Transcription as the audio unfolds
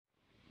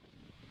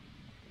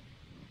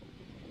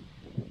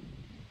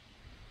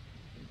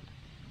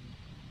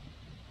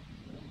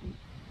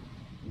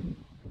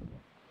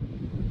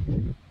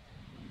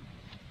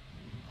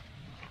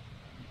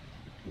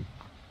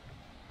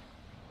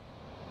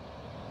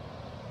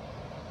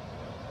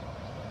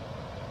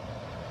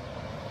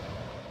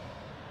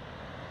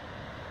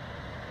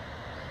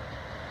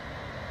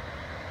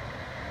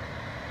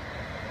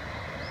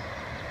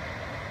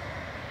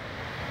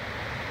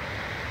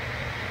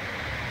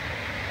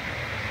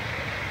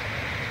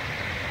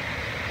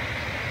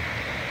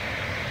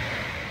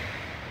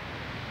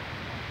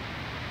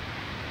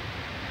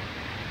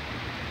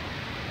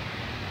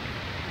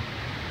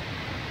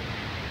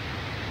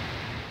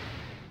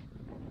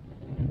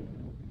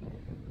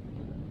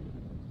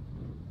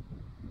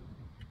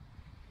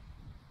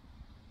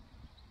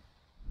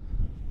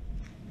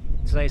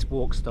Today's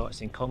walk starts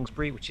in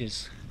Congresbury, which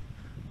is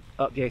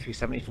up the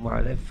A370 from where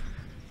I live,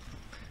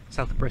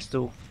 south of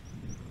Bristol,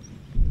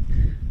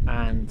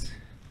 and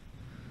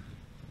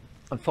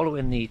I'm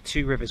following the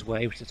Two Rivers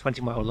Way, which is a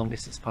 20-mile long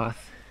distance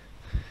path.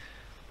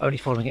 Only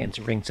following it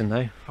into Wrington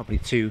though, probably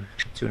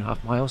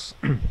 2.5 miles.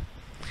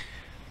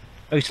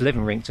 I used to live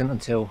in Wrington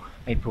until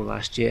April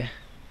last year.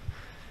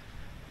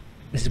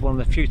 This is one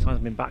of the few times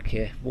I've been back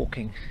here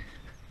walking,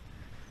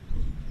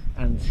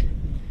 and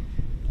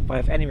if I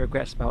have any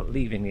regrets about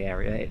leaving the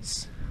area,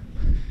 it's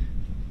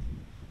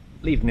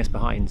leaving this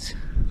behind.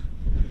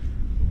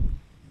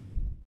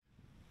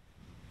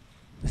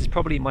 This is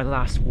probably my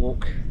last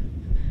walk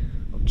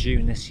of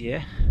June this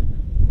year.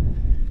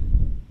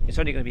 It's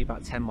only going to be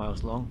about 10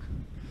 miles long,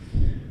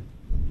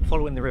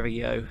 following the River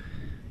Yeo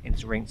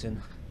into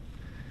Wrington,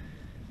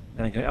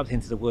 then I'm going up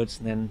into the woods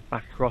and then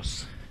back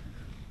across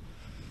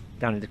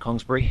down into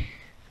Congresbury.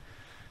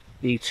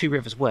 The Two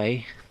Rivers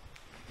Way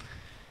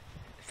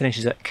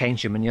finishes at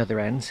Keynsham in the other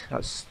end,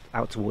 that's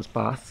out towards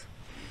Bath.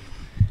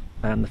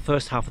 And the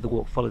first half of the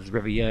walk follows the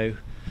River Yeo,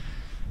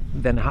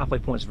 then the halfway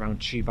point is around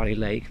Chew Valley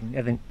Lake,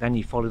 and then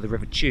you follow the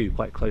River Chew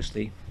quite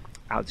closely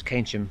out to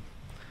Keynsham.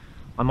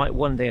 I might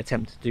one day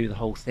attempt to do the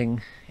whole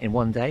thing in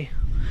one day.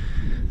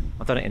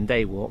 I've done it in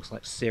day walks,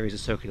 like a series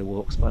of circular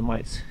walks, but I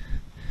might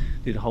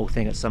do the whole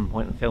thing at some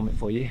point and film it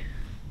for you.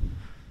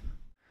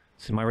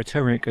 So my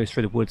return route goes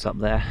through the woods up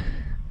there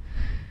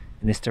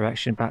in this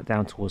direction, back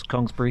down towards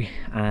Congresbury,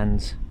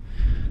 and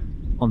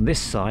on this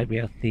side we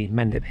have the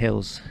Meetup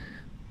Hills.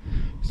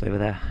 It's over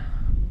there.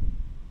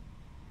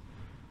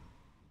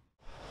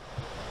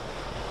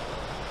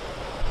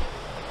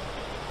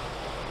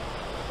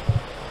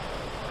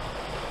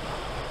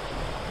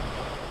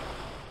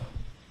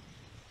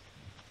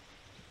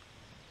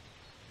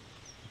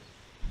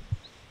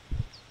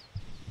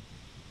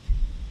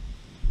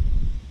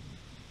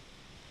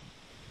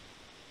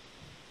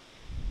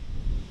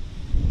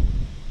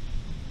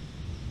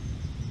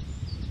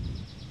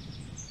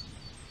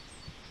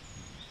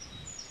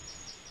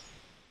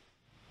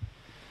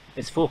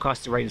 It's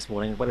forecast to rain this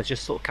morning, the weather's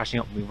just sort of catching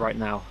up with me right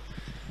now.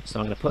 So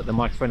I'm going to put the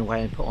microphone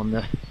away and put on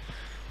the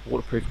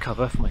waterproof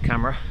cover for my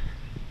camera.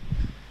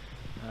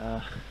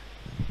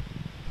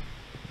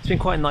 It's been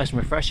quite nice and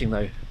refreshing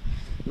though.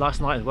 Last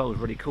night as well was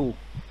really cool.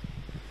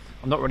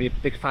 I'm not really a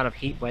big fan of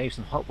heat waves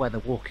and hot weather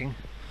walking.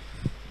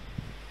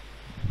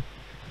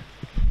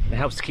 It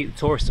helps to keep the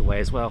tourists away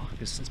as well,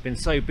 because it's been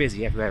so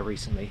busy everywhere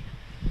recently.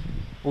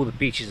 All the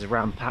beaches are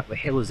around packed, the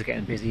hills are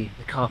getting busy,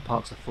 the car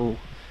parks are full,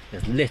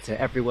 there's litter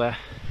everywhere.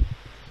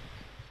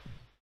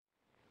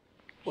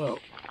 Well,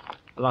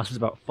 it lasted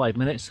about 5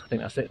 minutes. I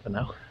think that's it for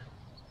now.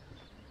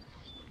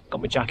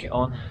 Got my jacket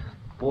on,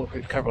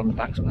 waterproof cover on the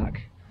backpack,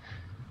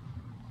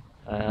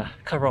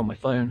 cover on my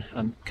phone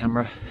and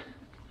camera.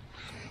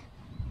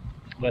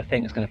 But I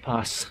think it's going to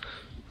pass.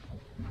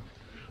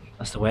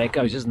 That's the way it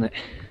goes, isn't it?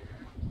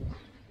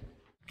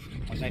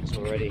 My legs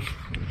are already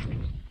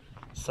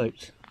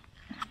soaked.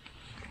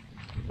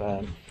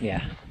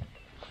 Yeah,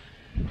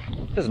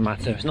 doesn't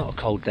matter, it's not a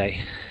cold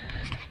day.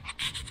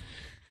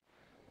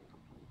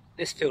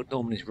 This field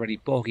normally is really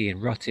boggy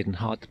and rutted and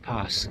hard to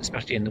pass,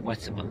 especially in the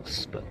wetter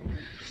months, but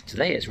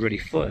today it's really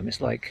firm.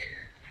 It's like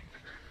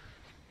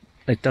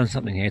they've done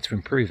something here to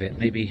improve it.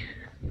 Maybe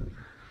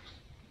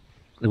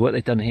the work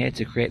they've done here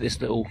to create this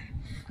little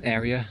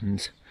area,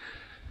 and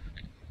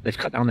they've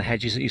cut down the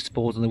hedges that used to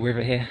border the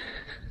river here.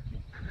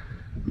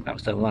 That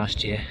was done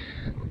last year.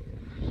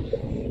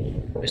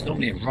 It's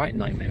normally a right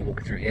nightmare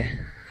walking through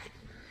here.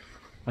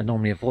 I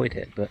normally avoid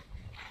it, but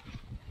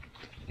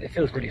it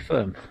feels really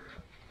firm.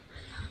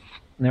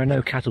 And there are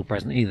no cattle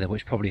present either,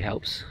 which probably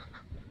helps.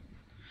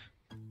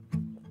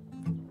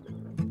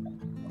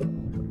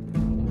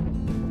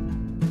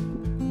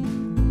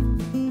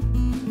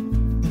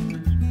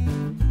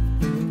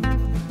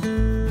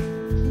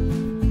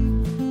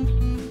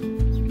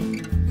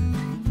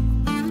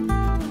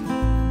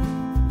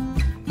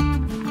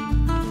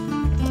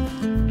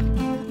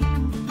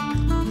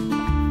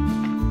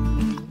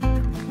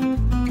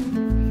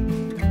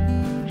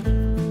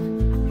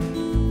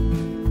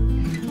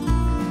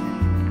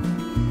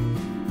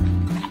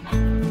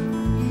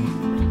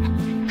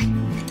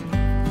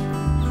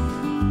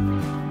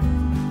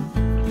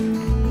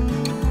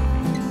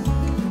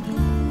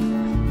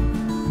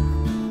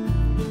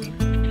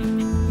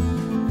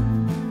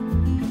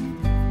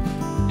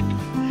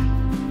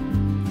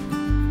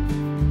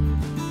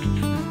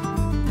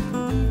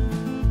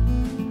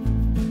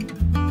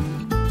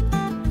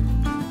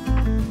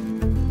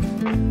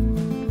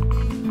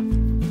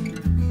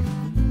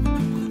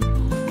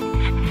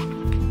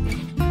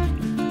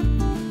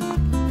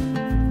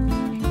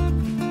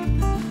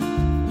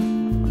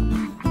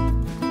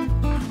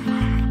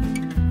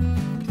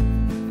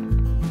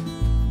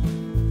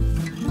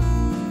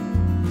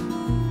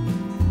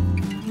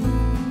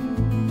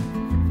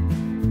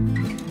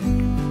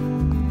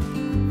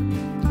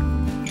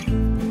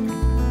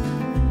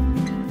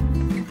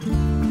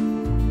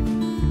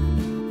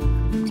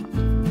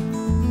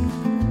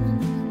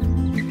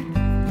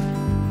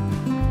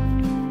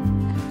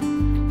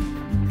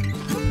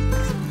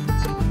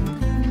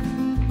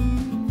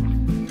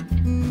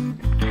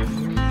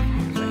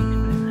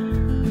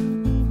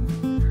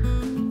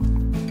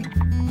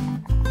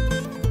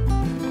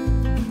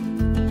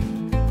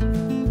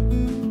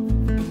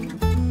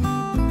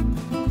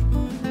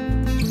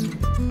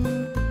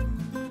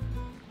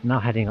 now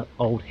heading up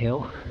Old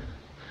Hill.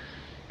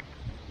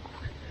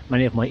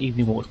 Many of my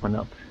evening walks went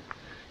up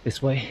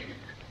this way.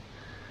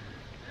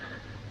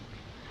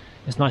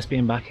 It's nice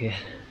being back here,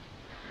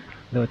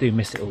 though I do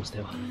miss it all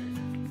still.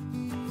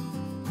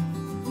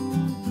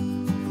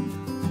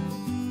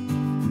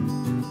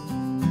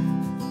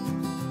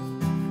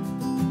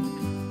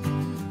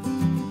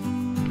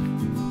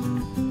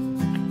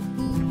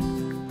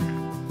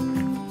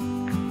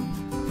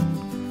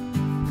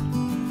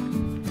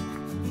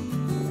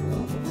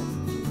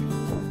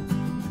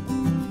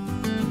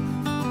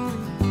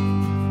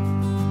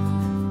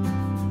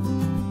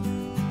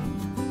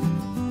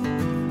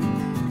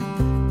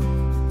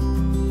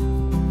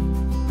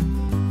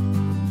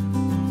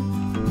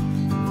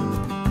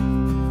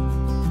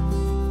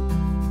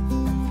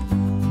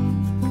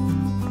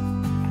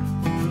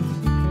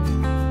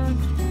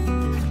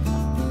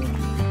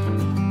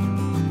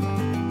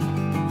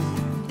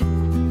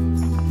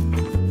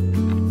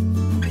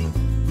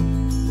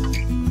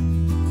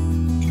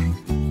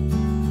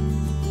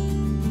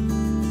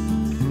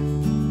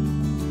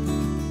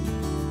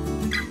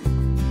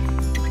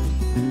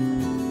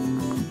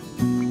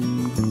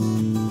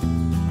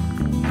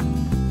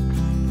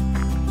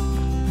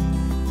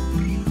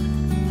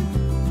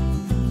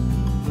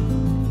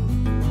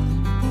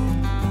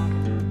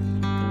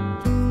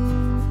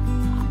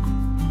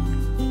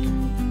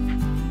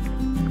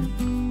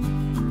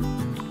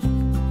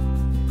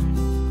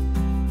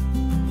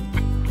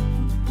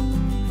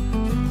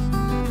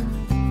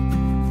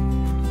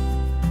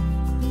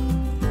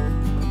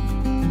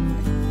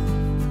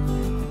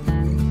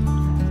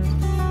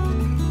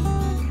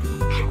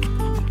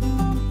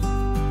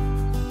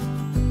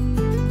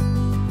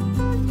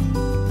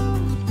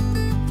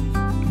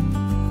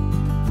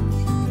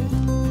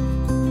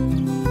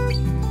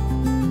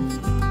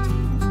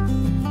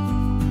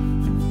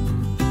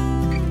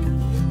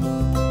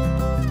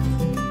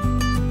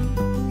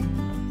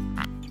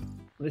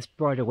 This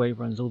bridleway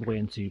runs all the way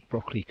into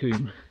Broccoli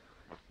Combe.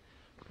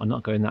 I'm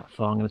not going that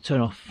far. I'm going to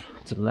turn off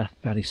to the left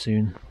fairly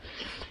soon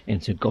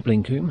into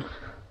Goblin Combe.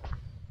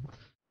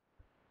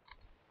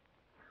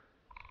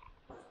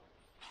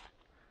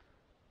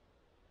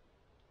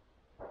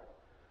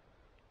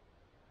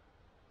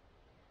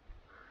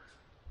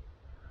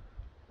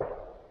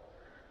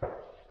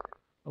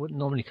 I wouldn't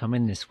normally come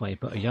in this way,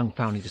 but a young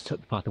family just took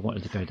the path they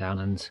wanted to go down,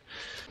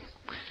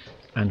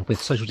 and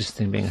with social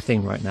distancing being a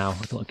thing right now, I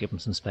thought I'd give them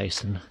some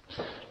space and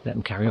let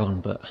them carry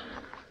on, but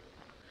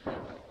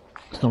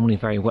it's normally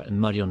very wet and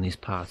muddy on these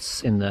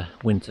paths in the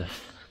winter.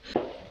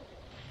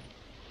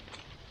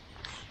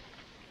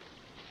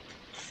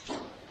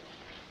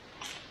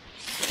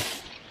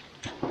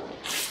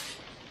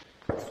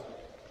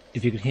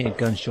 If you can hear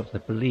gunshots, I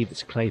believe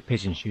it's clay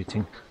pigeon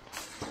shooting.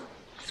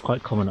 It's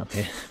quite common up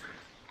here.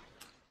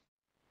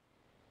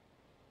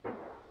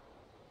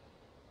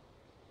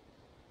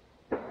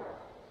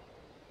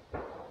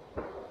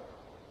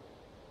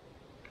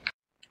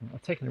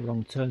 I've taken a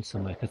wrong turn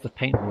somewhere because the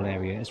paintball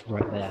area is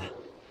right there.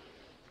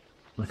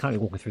 And I can't be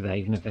walking through there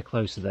even if they're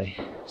closed today.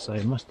 So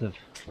I must have...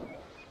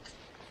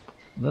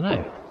 I don't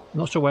know. I'm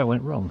not sure where I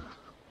went wrong.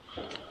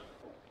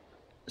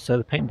 So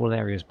the paintball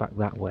area is back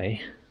that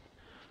way.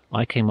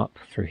 I came up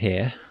through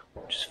here,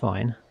 which is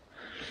fine.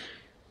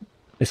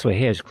 This way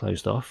here is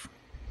closed off.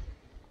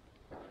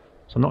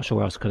 So I'm not sure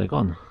where else I could have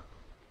gone.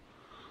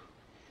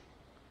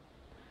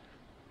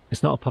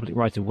 It's not a public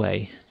right of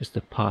way, just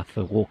a path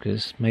for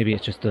walkers. Maybe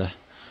it's just a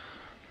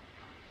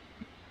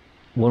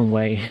one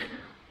way,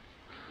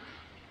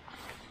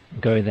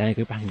 go there,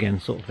 go back again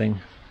sort of thing.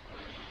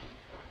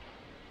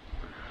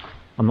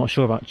 I'm not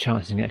sure about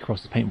chancing it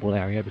across the paintball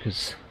area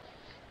because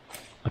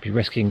I'd be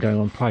risking going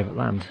on private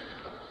land.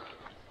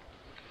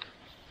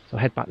 So I'll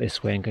head back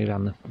this way and go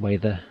down the way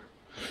the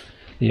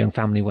young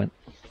family went.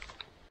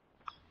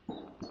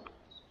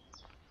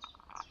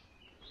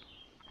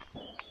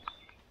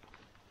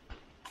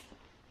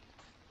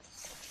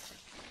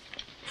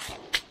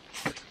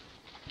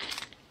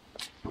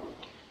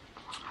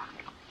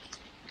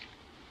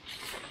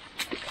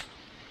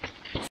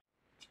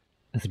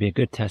 This would be a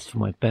good test for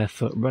my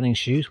barefoot running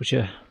shoes, which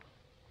are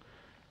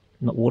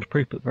not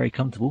waterproof but very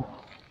comfortable.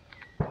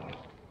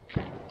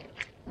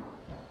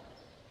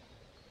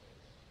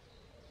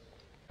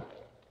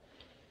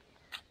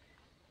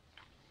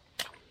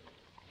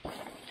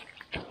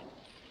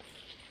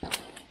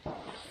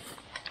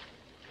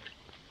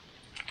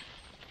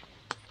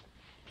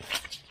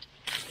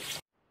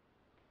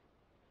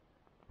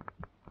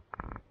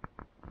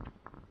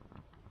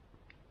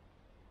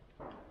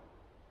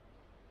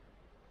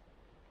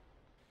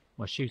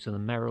 My shoes are the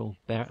Merrell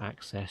Bare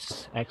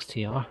Access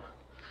XTR.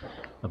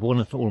 I've worn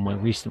them for all my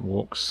recent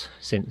walks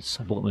since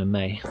I bought them in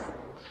May.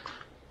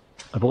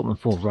 I bought them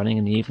for running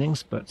in the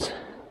evenings, but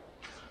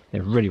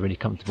they're really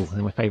comfortable.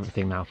 They're my favourite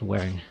thing now for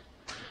wearing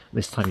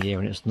this time of year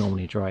when it's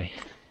normally dry.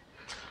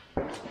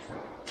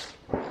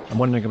 I'm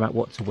wondering about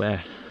what to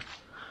wear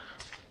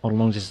on a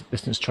long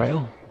distance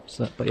trail,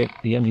 but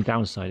the only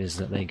downside is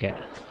that they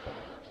get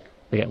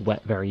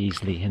wet very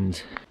easily,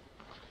 and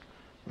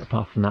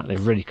apart from that they're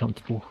really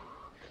comfortable.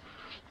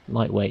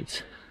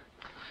 lightweight.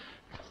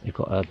 They've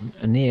got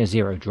a near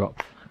zero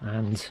drop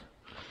and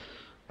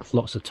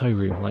lots of toe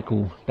room, like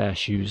all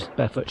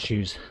barefoot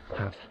shoes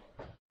have.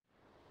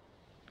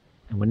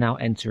 And we're now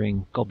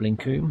entering Goblin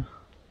Combe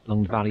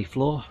along the valley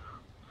floor.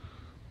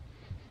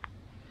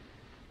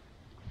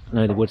 I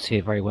know the woods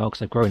here very well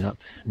because I've grown up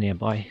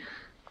nearby.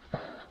 So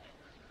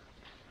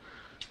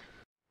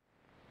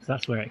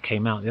that's where it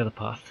came out, the other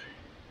path.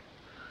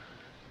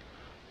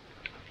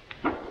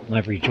 And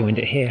I've rejoined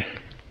it here,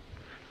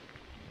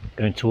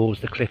 going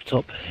towards the cliff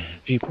top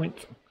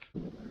viewpoint.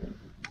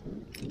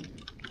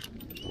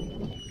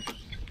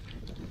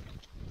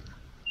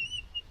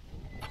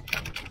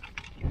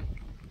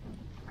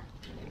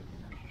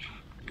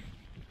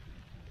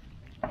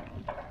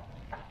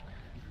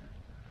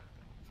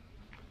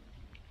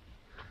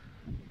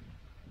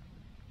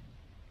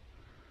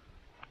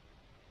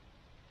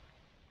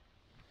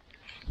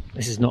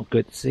 This is not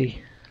good to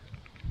see.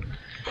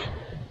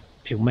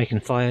 People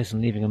making fires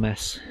and leaving a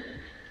mess.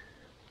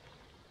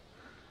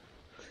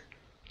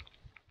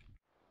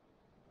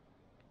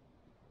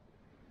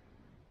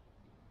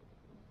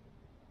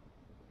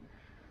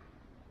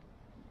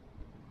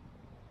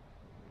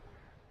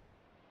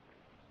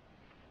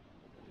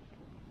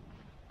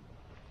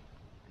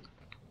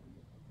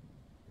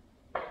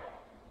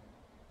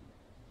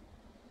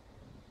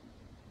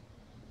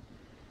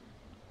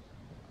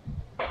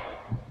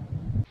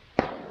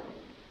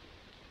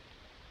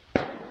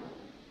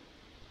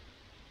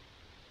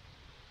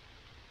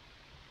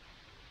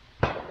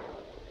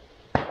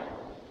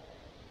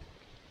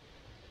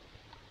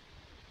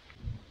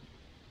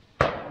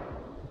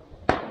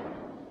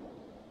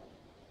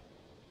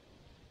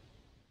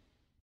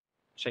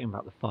 Shame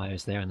about the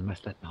fires there and the mess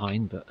left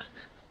behind, but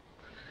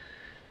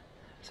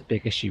it's a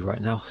big issue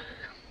right now.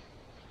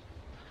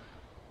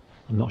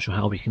 I'm not sure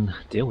how we can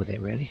deal with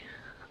it really.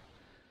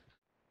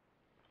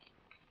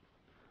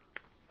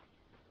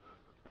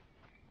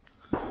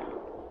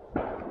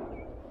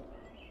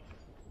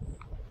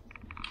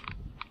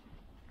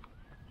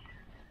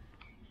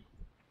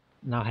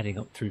 Now heading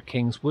up through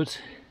Kingswood,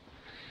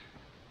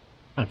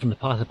 and from the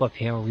path above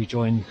here I'll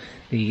rejoin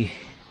the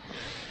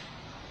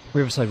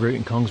Riverside route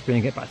in Congresbury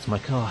and get back to my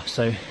car.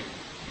 So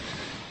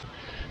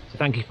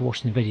thank you for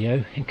watching the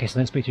video. In case I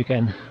don't speak to you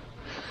again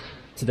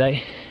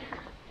today,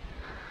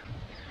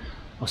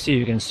 I'll see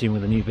you again soon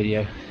with a new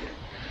video.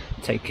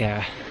 Take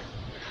care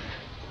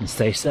and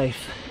stay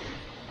safe.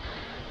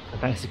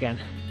 Thanks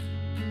again.